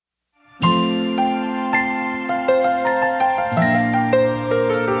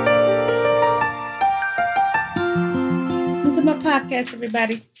podcast,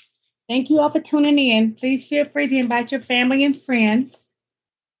 everybody. Thank you all for tuning in. Please feel free to invite your family and friends.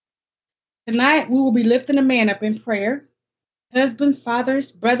 Tonight, we will be lifting a man up in prayer. Husbands,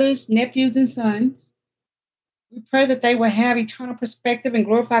 fathers, brothers, nephews, and sons. We pray that they will have eternal perspective and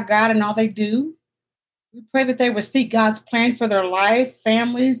glorify God in all they do. We pray that they will seek God's plan for their life,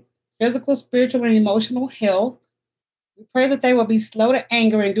 families, physical, spiritual, and emotional health. We pray that they will be slow to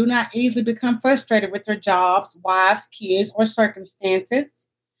anger and do not easily become frustrated with their jobs, wives, kids, or circumstances.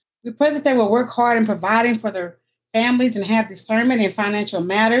 We pray that they will work hard in providing for their families and have discernment in financial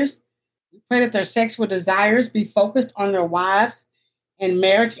matters. We pray that their sexual desires be focused on their wives and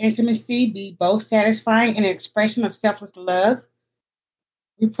marriage intimacy be both satisfying and an expression of selfless love.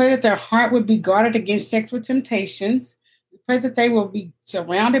 We pray that their heart would be guarded against sexual temptations. We pray that they will be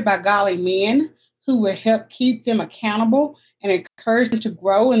surrounded by godly men who will help keep them accountable and encourage them to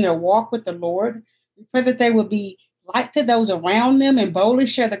grow in their walk with the Lord. We pray that they will be light to those around them and boldly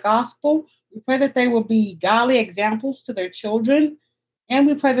share the gospel. We pray that they will be godly examples to their children. And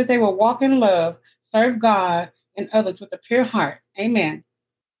we pray that they will walk in love, serve God and others with a pure heart. Amen.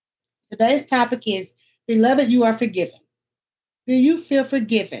 Today's topic is, Beloved, you are forgiven. Do you feel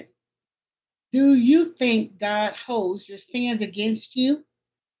forgiven? Do you think God holds your sins against you?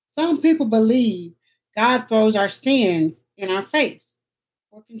 Some people believe God throws our sins in our face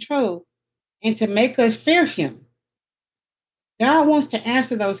for control and to make us fear Him. God wants to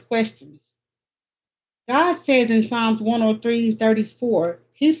answer those questions. God says in Psalms 103:34,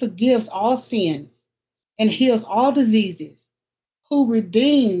 He forgives all sins and heals all diseases, who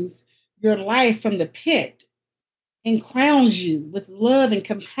redeems your life from the pit and crowns you with love and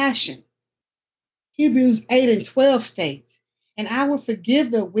compassion. Hebrews 8:12 states, and I will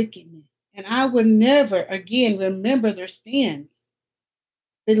forgive their wickedness, and I will never again remember their sins.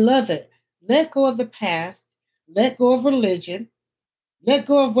 Beloved, let go of the past, let go of religion, let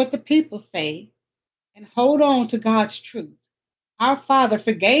go of what the people say, and hold on to God's truth. Our Father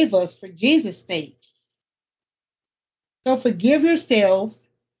forgave us for Jesus' sake. So forgive yourselves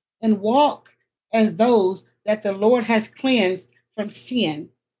and walk as those that the Lord has cleansed from sin.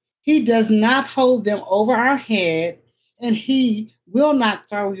 He does not hold them over our head, and He will not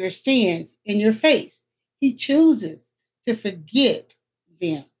throw your sins in your face. He chooses to forget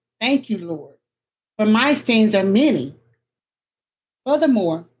them. Thank you, Lord. For my sins are many.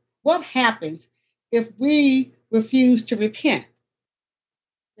 Furthermore, what happens if we refuse to repent?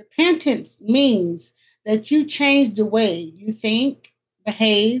 Repentance means that you change the way you think,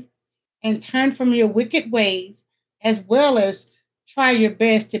 behave, and turn from your wicked ways, as well as try your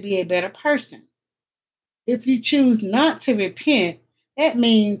best to be a better person. If you choose not to repent, that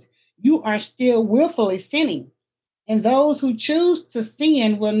means you are still willfully sinning, and those who choose to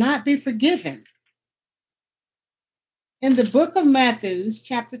sin will not be forgiven. In the book of Matthew,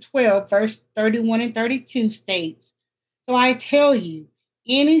 chapter 12, verse 31 and 32 states, So I tell you,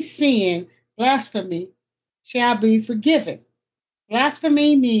 any sin, blasphemy, shall be forgiven.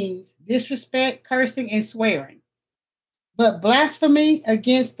 Blasphemy means disrespect, cursing, and swearing. But blasphemy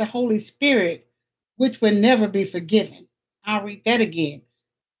against the Holy Spirit, which will never be forgiven. I'll read that again.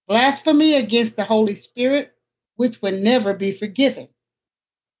 Blasphemy against the Holy Spirit, which will never be forgiven.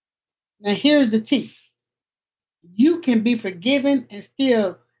 Now here's the T. You can be forgiven and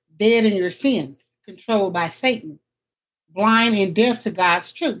still dead in your sins, controlled by Satan, blind and deaf to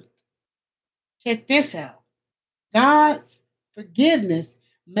God's truth. Check this out. God's forgiveness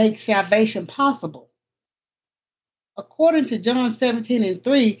makes salvation possible. According to John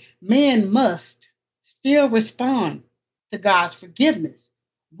 17:3, man must still respond to God's forgiveness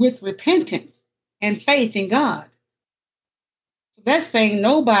with repentance and faith in God. So that's saying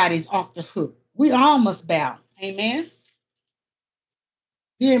nobody's off the hook. We all must bow. Amen.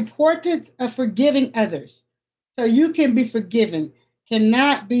 The importance of forgiving others so you can be forgiven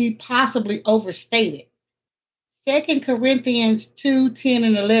cannot be possibly overstated. 2 Corinthians 2:10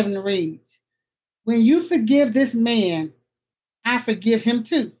 and 11 reads, When you forgive this man, I forgive him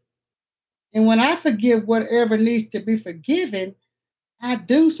too. And when I forgive whatever needs to be forgiven, I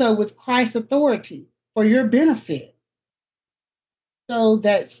do so with Christ's authority for your benefit, so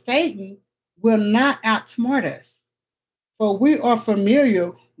that Satan will not outsmart us, for we are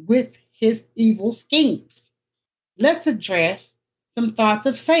familiar with his evil schemes. Let's address some thoughts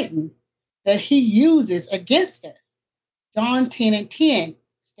of Satan that he uses against us. John 10:10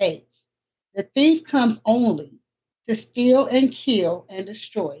 states, The thief comes only to steal and kill and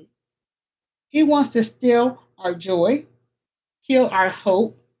destroy. He wants to steal our joy, kill our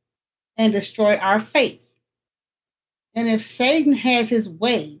hope, and destroy our faith. And if Satan has his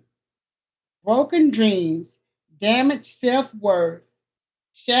way, broken dreams, damaged self-worth,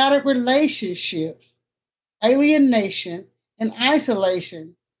 shattered relationships, alienation, and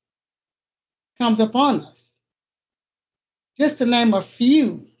isolation comes upon us. Just to name a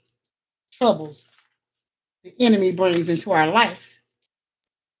few troubles the enemy brings into our life.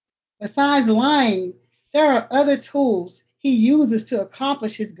 Besides lying, there are other tools he uses to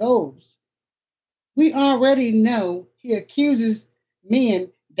accomplish his goals. We already know he accuses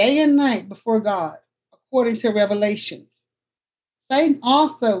men day and night before God, according to Revelations. Satan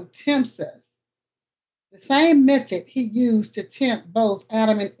also tempts us. The same method he used to tempt both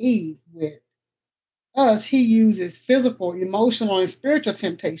Adam and Eve with. Us, he uses physical, emotional, and spiritual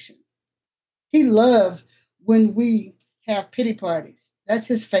temptations. He loves when we have pity parties. That's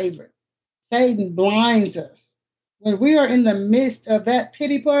his favorite. Satan blinds us. When we are in the midst of that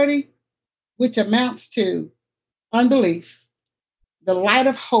pity party, which amounts to unbelief, the light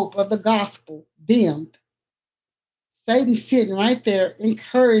of hope of the gospel dimmed. Satan's sitting right there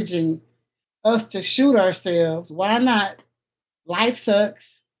encouraging us to shoot ourselves. Why not? Life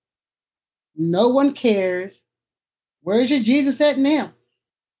sucks. No one cares. Where's your Jesus at now?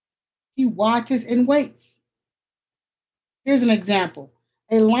 He watches and waits. Here's an example.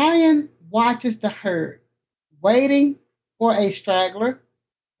 A lion watches the herd, waiting for a straggler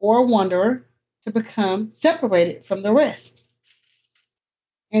or a wanderer to become separated from the rest.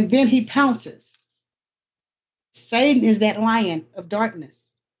 And then he pounces. Satan is that lion of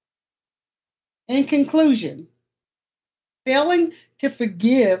darkness. In conclusion, failing to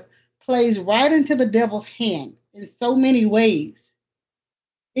forgive plays right into the devil's hand in so many ways.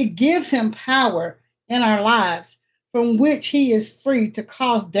 It gives him power in our lives from which he is free to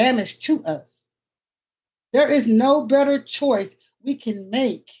cause damage to us. There is no better choice we can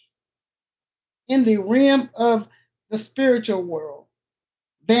make in the realm of the spiritual world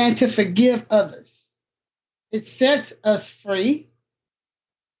than to forgive others. It sets us free.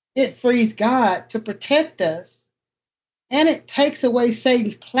 It frees God to protect us. And it takes away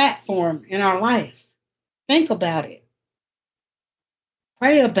Satan's platform in our life. Think about it.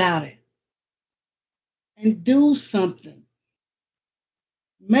 Pray about it. And do something.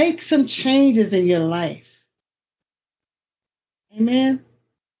 Make some changes in your life. Amen.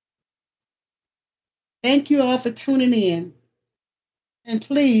 Thank you all for tuning in. And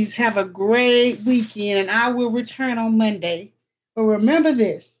please have a great weekend. And I will return on Monday. But remember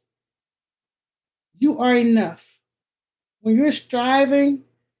this. You are enough. When you're striving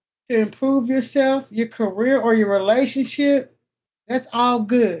to improve yourself, your career, or your relationship, that's all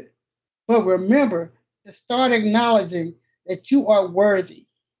good. But remember to start acknowledging that you are worthy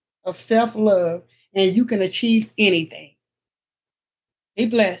of self-love and you can achieve anything. Be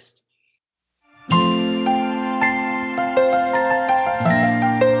blessed.